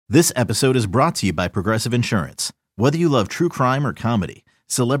This episode is brought to you by Progressive Insurance. Whether you love true crime or comedy,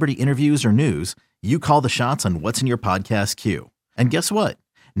 celebrity interviews or news, you call the shots on what's in your podcast queue. And guess what?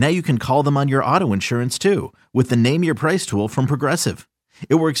 Now you can call them on your auto insurance too with the Name Your Price tool from Progressive.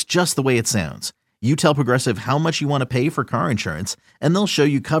 It works just the way it sounds. You tell Progressive how much you want to pay for car insurance, and they'll show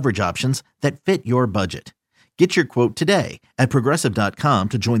you coverage options that fit your budget. Get your quote today at Progressive.com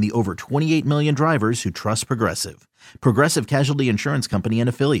to join the over 28 million drivers who trust Progressive. Progressive Casualty Insurance Company and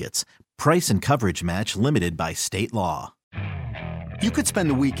Affiliates. Price and coverage match limited by state law. You could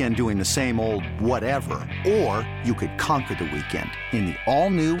spend the weekend doing the same old whatever, or you could conquer the weekend in the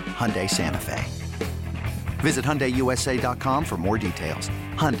all-new Hyundai Santa Fe. Visit HyundaiUSA.com for more details.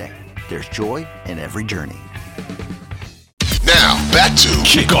 Hyundai, there's joy in every journey. Now, back to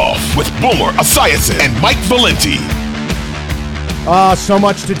Kickoff with Boomer Esiason and Mike Valenti. So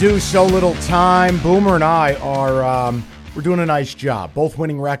much to do, so little time. Boomer and I are we're doing a nice job. Both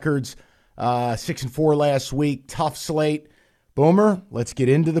winning records, 6-4 last week. Tough slate. Boomer, let's get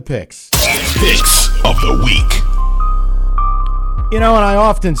into the picks. Picks of the week. You know, and I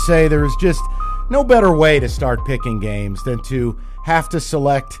often say there's just no better way to start picking games than to have to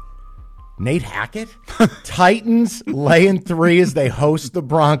select Nate Hackett. Titans laying 3 as they host the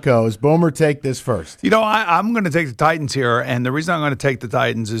Broncos. Boomer, take this first. You know, I'm going to take the Titans here, and the reason I'm going to take the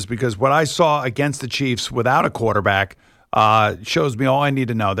Titans is because what I saw against the Chiefs without a quarterback shows me all I need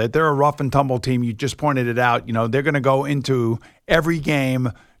to know, that they're a rough and tumble team. You just pointed it out. You know, they're going to go into every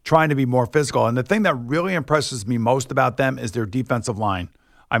game trying to be more physical. And the thing that really impresses me most about them is their defensive line.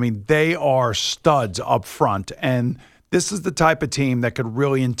 I mean, they are studs up front, and this is the type of team that could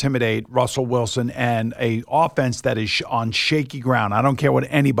really intimidate Russell Wilson and a offense that is on shaky ground. I don't care what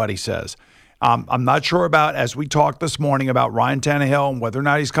anybody says. I'm not sure about, as we talked this morning, about Ryan Tannehill and whether or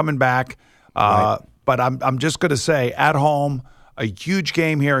not he's coming back. Right. But I'm just going to say, at home, a huge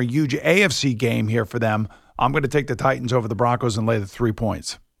game here, a huge AFC game here for them. I'm going to take the Titans over the Broncos and lay the 3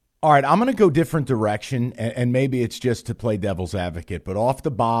 points. All right, I'm going to go different direction, and maybe it's just to play devil's advocate. But off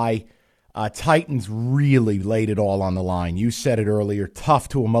the bye, Titans really laid it all on the line. You said it earlier, tough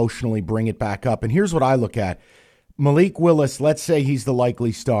to emotionally bring it back up. And here's what I look at. Malik Willis, let's say he's the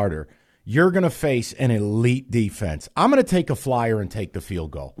likely starter. You're going to face an elite defense. I'm going to take a flyer and take the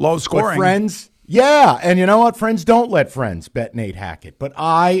field goal. Low scoring. But friends, yeah, and you know what? Friends don't let friends bet Nate Hackett. But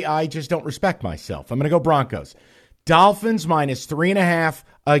I just don't respect myself. I'm going to go Broncos. Dolphins minus 3.5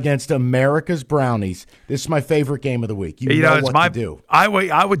 against America's Brownies. This is my favorite game of the week. You know what to do. I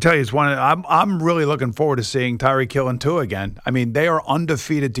would tell you it's one. I'm really looking forward to seeing Tyreek Hill and Tua again. I mean, they are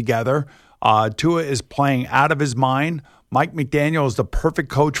undefeated together. Tua is playing out of his mind. Mike McDaniel is the perfect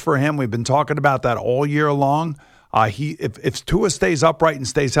coach for him. We've been talking about that all year long. If Tua stays upright and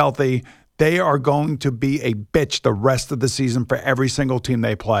stays healthy, they are going to be a bitch the rest of the season for every single team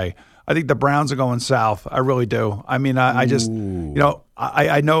they play. I think the Browns are going south. I really do. I mean, I just, you know,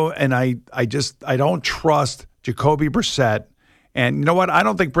 I know, and I don't trust Jacoby Brissett. And you know what? I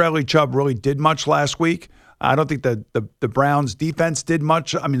don't think Bradley Chubb really did much last week. I don't think the Browns defense did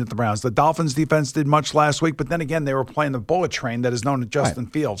much. I mean, the Dolphins defense did much last week. But then again, they were playing the bullet train that is known as Justin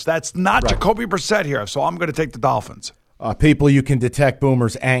Fields. That's not Jacoby Brissett here. So I'm going to take the Dolphins. People, you can detect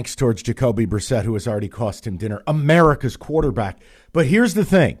Boomer's angst towards Jacoby Brissett, who has already cost him dinner. America's quarterback. But here's the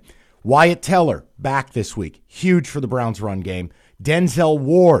thing. Wyatt Teller back this week. Huge for the Browns run game. Denzel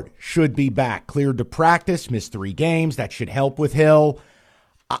Ward should be back. Cleared to practice, missed 3 games. That should help with Hill.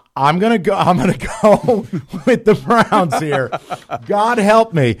 I'm gonna go with the Browns here. God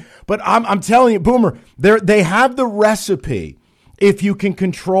help me. But I'm telling you, Boomer, they have the recipe. If you can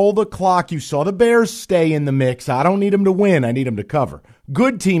control the clock, you saw the Bears stay in the mix. I don't need them to win. I need them to cover.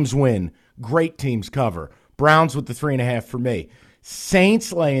 Good teams win. Great teams cover. Browns with the 3.5 for me.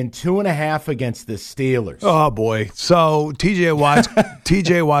 Saints laying 2.5 against the Steelers. Oh, boy. So TJ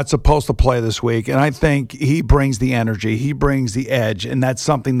Watt's supposed to play this week, and I think he brings the energy. He brings the edge, and that's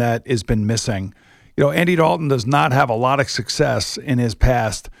something that has been missing. You know, Andy Dalton does not have a lot of success in his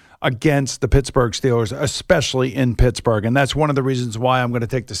past against the Pittsburgh Steelers, especially in Pittsburgh, and that's one of the reasons why I'm going to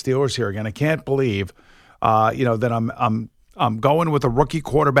take the Steelers here again. I can't believe, that I'm going with a rookie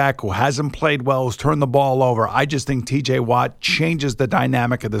quarterback who hasn't played well, who's turned the ball over. I just think T.J. Watt changes the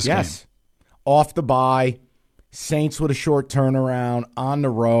dynamic of this game. Off the bye, Saints with a short turnaround, on the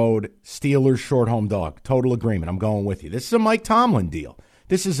road, Steelers short home dog. Total agreement. I'm going with you. This is a Mike Tomlin deal.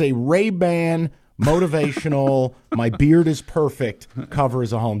 This is a Ray-Ban motivational, my beard is perfect, cover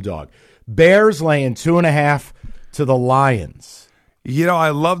as a home dog. Bears laying 2.5 to the Lions. You know, I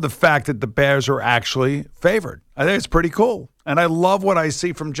love the fact that the Bears are actually favored. I think it's pretty cool. And I love what I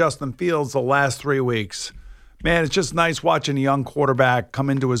see from Justin Fields the last 3 weeks Man, it's just nice watching a young quarterback come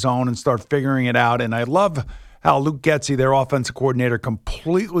into his own and start figuring it out. And I love how Luke Getsy, their offensive coordinator,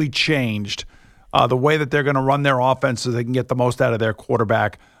 completely changed the way that they're going to run their offense so they can get the most out of their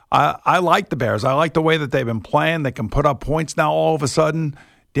quarterback. I like the Bears. I like the way that they've been playing. They can put up points now all of a sudden.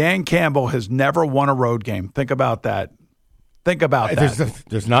 Dan Campbell has never won a road game. Think about that. Think about that.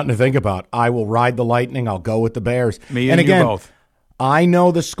 There's nothing to think about. I will ride the Lightning. I'll go with the Bears. Me and again, you both. I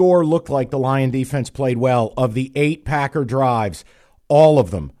know the score looked like the Lion defense played well. Of the 8 Packer drives, all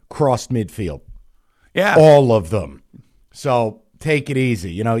of them crossed midfield. Yeah. All of them. So take it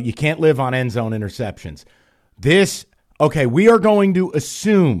easy. You can't live on end zone interceptions. We are going to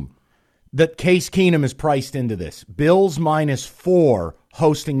assume that Case Keenum is priced into this. Bills -4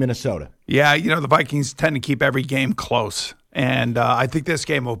 hosting Minnesota. Yeah, the Vikings tend to keep every game close. And I think this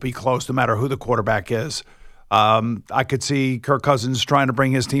game will be close no matter who the quarterback is. I could see Kirk Cousins trying to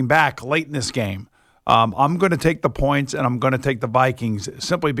bring his team back late in this game. I'm going to take the points, and I'm going to take the Vikings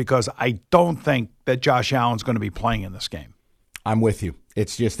simply because I don't think that Josh Allen's going to be playing in this game. I'm with you.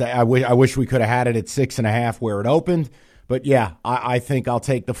 It's just I wish we could have had it at 6.5 where it opened. But, yeah, I think I'll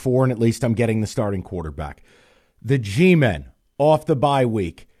take the 4, and at least I'm getting the starting quarterback. The G-Men off the bye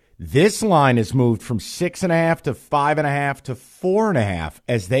week. This line has moved from 6.5 to 5.5 to 4.5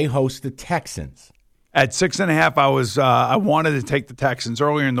 as they host the Texans. At 6.5, I wanted to take the Texans.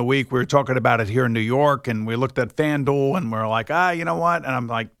 Earlier in the week, we were talking about it here in New York, and we looked at FanDuel, and we're like, you know what? And I'm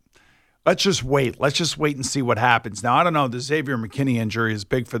like, let's just wait. Let's just wait and see what happens. Now, I don't know. The Xavier McKinney injury is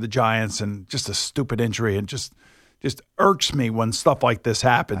big for the Giants, and just a stupid injury, and just irks me when stuff like this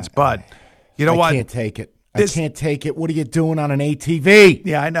happens. But you know what? I can't take it. I can't take it. What are you doing on an ATV?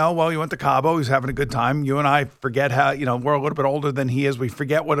 Yeah, I know. Well, you went to Cabo. He was having a good time. You and I forget how, we're a little bit older than he is. We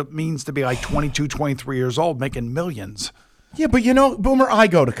forget what it means to be like 22, 23 years old making millions. Yeah, but Boomer, I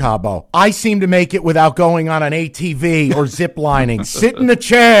go to Cabo. I seem to make it without going on an ATV or zip lining. Sit in the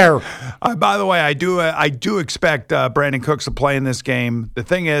chair. By the way, I do expect Brandon Cooks to play in this game. The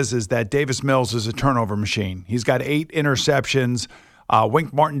thing is that Davis Mills is a turnover machine. He's got 8 interceptions.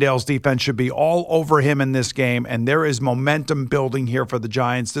 Wink Martindale's defense should be all over him in this game, and there is momentum building here for the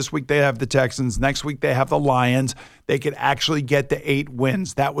Giants. This week they have the Texans. Next week they have the Lions. They could actually get to 8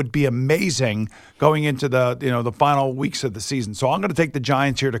 wins. That would be amazing going into the final weeks of the season. So I'm going to take the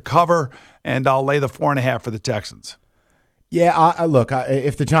Giants here to cover, and I'll lay the 4.5 for the Texans. Yeah, look,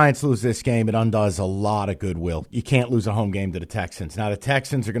 if the Giants lose this game, it undoes a lot of goodwill. You can't lose a home game to the Texans. Now, the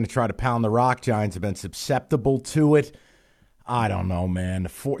Texans are going to try to pound the rock. Giants have been susceptible to it. I don't know, man.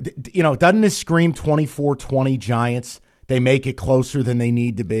 Doesn't this scream 24-20 Giants? They make it closer than they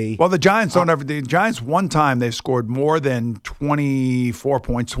need to be. Well, the Giants don't ever. The Giants, one time, they've scored more than 24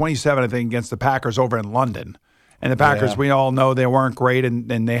 points, 27, I think, against the Packers over in London. And the Packers, we all know they weren't great,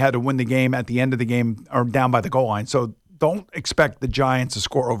 and they had to win the game at the end of the game or down by the goal line. So don't expect the Giants to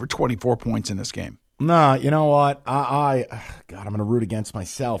score over 24 points in this game. Nah, you know what? I'm going to root against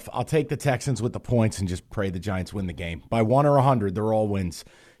myself. I'll take the Texans with the points and just pray the Giants win the game. By 1 or 100, they're all wins.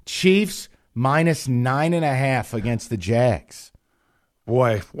 Chiefs -9.5 against the Jags.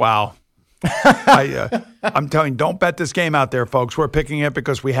 Boy, wow. I'm telling you, don't bet this game out there, folks. We're picking it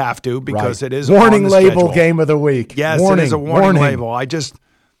because we have to, because it is warning on the label schedule. Game of the week. Yes, it is a warning label. I just,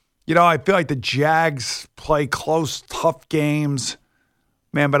 I feel like the Jags play close, tough games.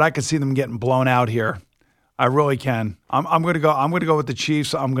 Man, but I could see them getting blown out here. I really can. I'm going to go. I'm going to go with the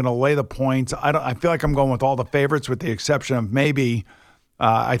Chiefs. I'm going to lay the points. I feel like I'm going with all the favorites, with the exception of maybe.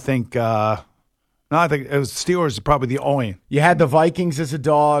 I think it was Steelers. Probably the only. You had the Vikings as a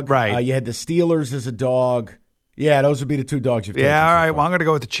dog, right? You had the Steelers as a dog. Yeah, those would be the 2 dogs you've taken. Yeah, all right. Well, I'm going to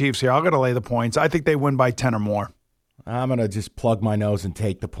go with the Chiefs here. I'm going to lay the points. I think they win by 10 or more. I'm going to just plug my nose and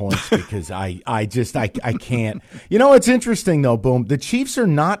take the points because I can't. It's interesting, though, Boom. The Chiefs are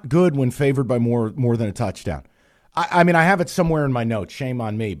not good when favored by more than a touchdown. I mean, I have it somewhere in my notes. Shame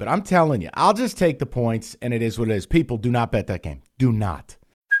on me. But I'm telling you, I'll just take the points, and it is what it is. People, do not bet that game. Do not.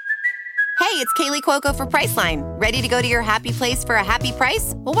 Hey, it's Kaylee Cuoco for Priceline. Ready to go to your happy place for a happy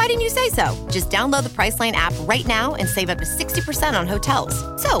price? Well, why didn't you say so? Just download the Priceline app right now and save up to 60% on hotels.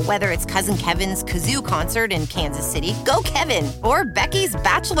 So whether it's Cousin Kevin's Kazoo Concert in Kansas City, go Kevin, or Becky's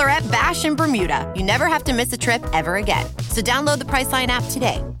Bachelorette Bash in Bermuda, you never have to miss a trip ever again. So download the Priceline app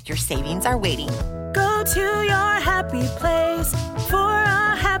today. Your savings are waiting. Go to your happy place for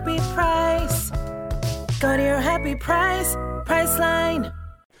a happy price. Go to your happy price, Priceline.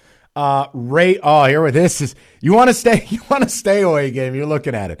 Here with this is you want to stay away game. You're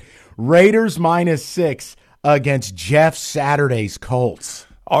looking at it. Raiders -6 against Jeff Saturday's Colts.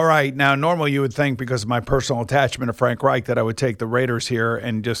 All right. Now, normally you would think because of my personal attachment to Frank Reich that I would take the Raiders here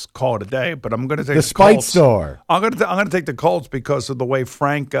and just call it a day, but I'm going to take the Spite Colts. Store. I'm going to take the Colts because of the way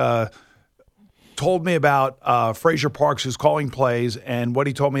Frank told me about Frazier Parks, who's calling plays, and what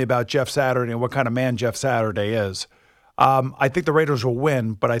he told me about Jeff Saturday and what kind of man Jeff Saturday is. I think the Raiders will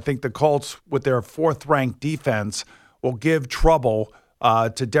win, but I think the Colts, with their fourth-ranked defense, will give trouble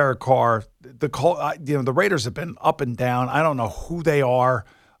to Derek Carr. The Raiders have been up and down. I don't know who they are.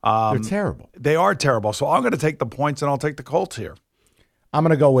 They're terrible. They are terrible. So I'm going to take the points, and I'll take the Colts here. I'm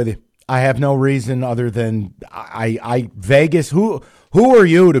going to go with you. I have no reason other than Vegas. Who are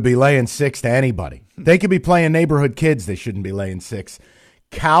you to be laying 6 to anybody? They could be playing neighborhood kids. They shouldn't be laying 6.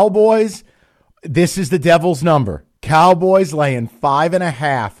 Cowboys, this is the devil's number. Cowboys laying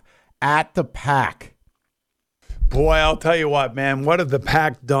 5.5 at the Pack. Boy, I'll tell you what, man. What have the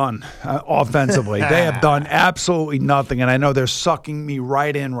Pack done offensively? They have done absolutely nothing, and I know they're sucking me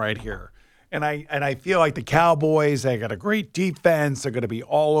right in right here. And I feel like the Cowboys, they got a great defense. They're going to be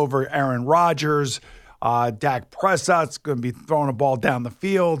all over Aaron Rodgers. Dak Prescott's going to be throwing a ball down the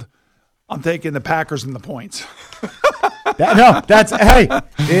field. I'm taking the Packers and the points. Let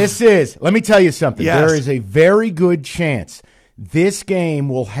me tell you something. Yes. There is a very good chance this game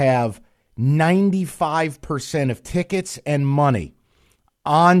will have 95% of tickets and money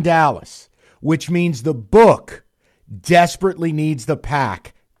on Dallas, which means the book desperately needs the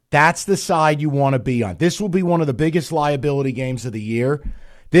Pack. That's the side you want to be on. This will be one of the biggest liability games of the year.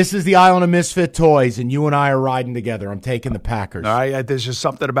 This is the Island of Misfit Toys, and you and I are riding together. I'm taking the Packers. All right, there's just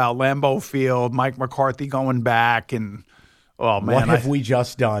something about Lambeau Field, Mike McCarthy going back, and, oh, man. What have we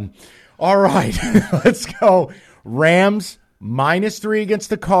just done? All right, let's go. Rams -3 against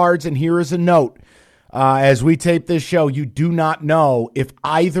the Cards, and here is a note. As we tape this show, you do not know if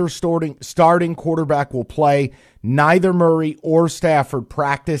either starting quarterback will play. Neither Murray or Stafford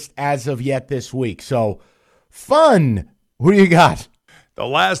practiced as of yet this week. So, fun. Who do you got? The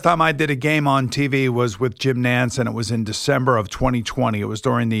last time I did a game on TV was with Jim Nantz, and it was in December of 2020. It was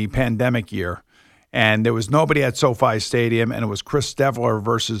during the pandemic year, and there was nobody at SoFi Stadium, and it was Chris Streveler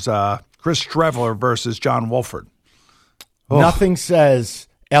versus John Wolford. Oh. Nothing says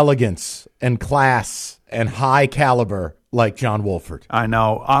elegance and class and high caliber like John Wolford. I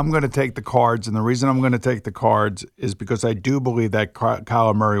know. I'm going to take the Cards, and the reason I'm going to take the Cards is because I do believe that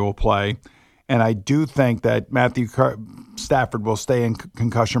Kyler Murray will play, and I do think that Matthew Stafford will stay in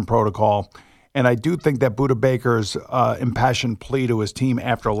concussion protocol, and I do think that Budda Baker's impassioned plea to his team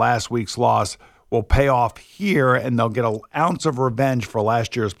after last week's loss will pay off here, and they'll get an ounce of revenge for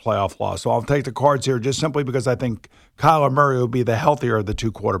last year's playoff loss. So I'll take the Cards here just simply because I think Kyler Murray will be the healthier of the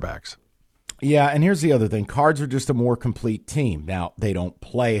two quarterbacks. Yeah, and here's the other thing. Cards are just a more complete team. Now, they don't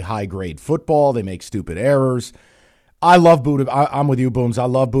play high-grade football. They make stupid errors. I love Budda. I'm with you, Booms. I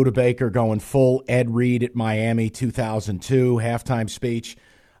love Budda Baker going full Ed Reed at Miami 2002, halftime speech.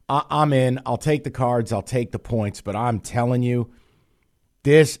 I'm in. I'll take the Cards. I'll take the points. But I'm telling you,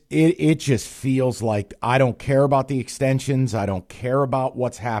 it just feels like I don't care about the extensions. I don't care about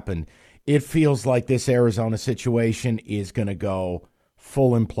what's happened. It feels like this Arizona situation is going to go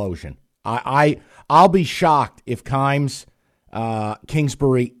full implosion. I'll be shocked if Kimes,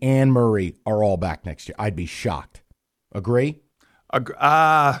 Kingsbury, and Murray are all back next year. I'd be shocked. Agree?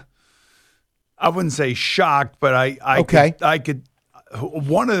 I wouldn't say shocked, but I could.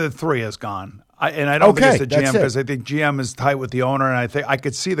 One of the three is gone. I don't think it's the GM because I think GM is tight with the owner, and I think I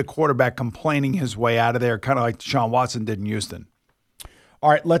could see the quarterback complaining his way out of there, kind of like Deshaun Watson did in Houston. All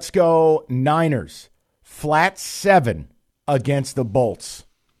right, let's go Niners. Flat 7 against the Bolts.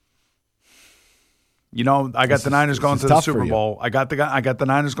 You know, I got the Niners going to the Super Bowl. I got the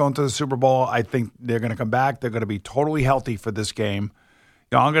Niners going to the Super Bowl. I think they're going to come back. They're going to be totally healthy for this game.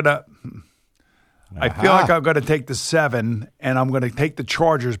 You know, I feel like I'm going to take the 7, and I'm going to take the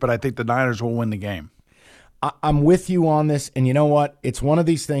Chargers, but I think the Niners will win the game. I'm with you on this, and you know what? It's one of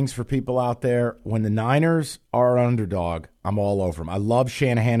these things for people out there. When the Niners are an underdog, I'm all over them. I love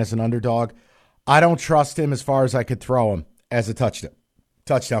Shanahan as an underdog. I don't trust him as far as I could throw him as a touchdown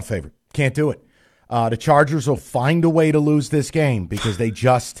favorite. Can't do it. The Chargers will find a way to lose this game because they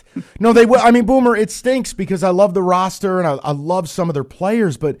just – no, they will. I mean, Boomer, it stinks because I love the roster and I love some of their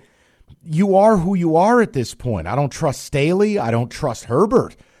players, but you are who you are at this point. I don't trust Staley. I don't trust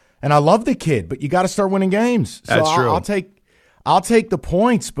Herbert. And I love the kid, but you got to start winning games. So That's true. I'll take the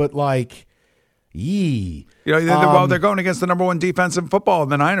points, but like, yee. You know, they're going against the number 1 defense in football,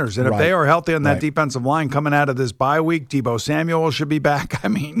 the Niners. And if they are healthy on that defensive line coming out of this bye week, Deebo Samuel should be back. I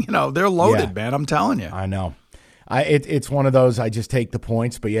mean, you know, they're loaded, man. I'm telling you. I know. It's one of those, I just take the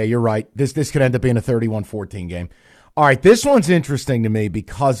points. But, yeah, you're right. This could end up being a 31-14 game. All right, this one's interesting to me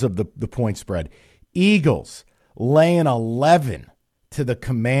because of the point spread. Eagles laying 11 to the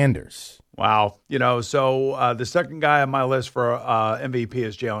Commanders. Wow. So the second guy on my list for MVP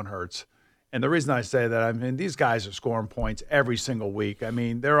is Jalen Hurts. And the reason I say that, I mean, these guys are scoring points every single week. I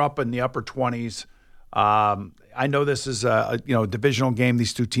mean, they're up in the upper 20s. I know this is a divisional game.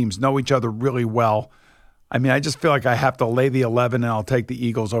 These two teams know each other really well. I mean, I just feel like I have to lay the 11, and I'll take the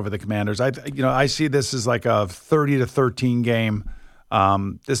Eagles over the Commanders. I see this as like a 30-13 game.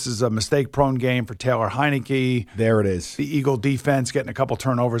 This is a mistake-prone game for Taylor Heineke. There it is. The Eagle defense getting a couple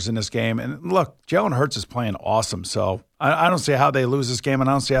turnovers in this game. And look, Jalen Hurts is playing awesome. So I don't see how they lose this game, and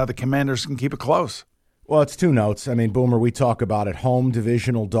I don't see how the Commanders can keep it close. Well, it's two notes. I mean, Boomer, we talk about it. Home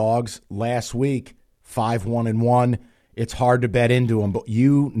divisional dogs last week, 5-1-1. It's hard to bet into them, but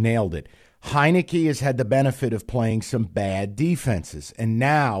you nailed it. Heineke has had the benefit of playing some bad defenses, and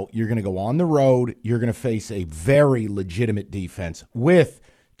now you're going to go on the road. You're going to face a very legitimate defense with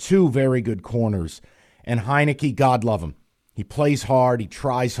two very good corners. And Heineke, God love him. He plays hard. He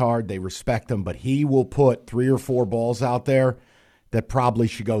tries hard. They respect him, but he will put 3 or 4 balls out there that probably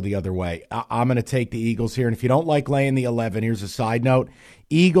should go the other way. I'm going to take the Eagles here, and if you don't like laying the 11, here's a side note.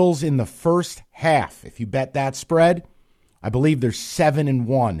 Eagles in the first half, if you bet that spread, I believe they're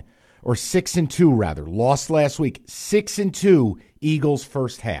 7-1. Or 6-2, rather. Lost last week. 6-2, Eagles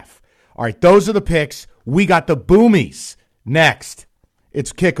first half. All right, those are the picks. We got the Boomies next.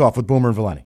 It's Kickoff with Boomer and Valenti.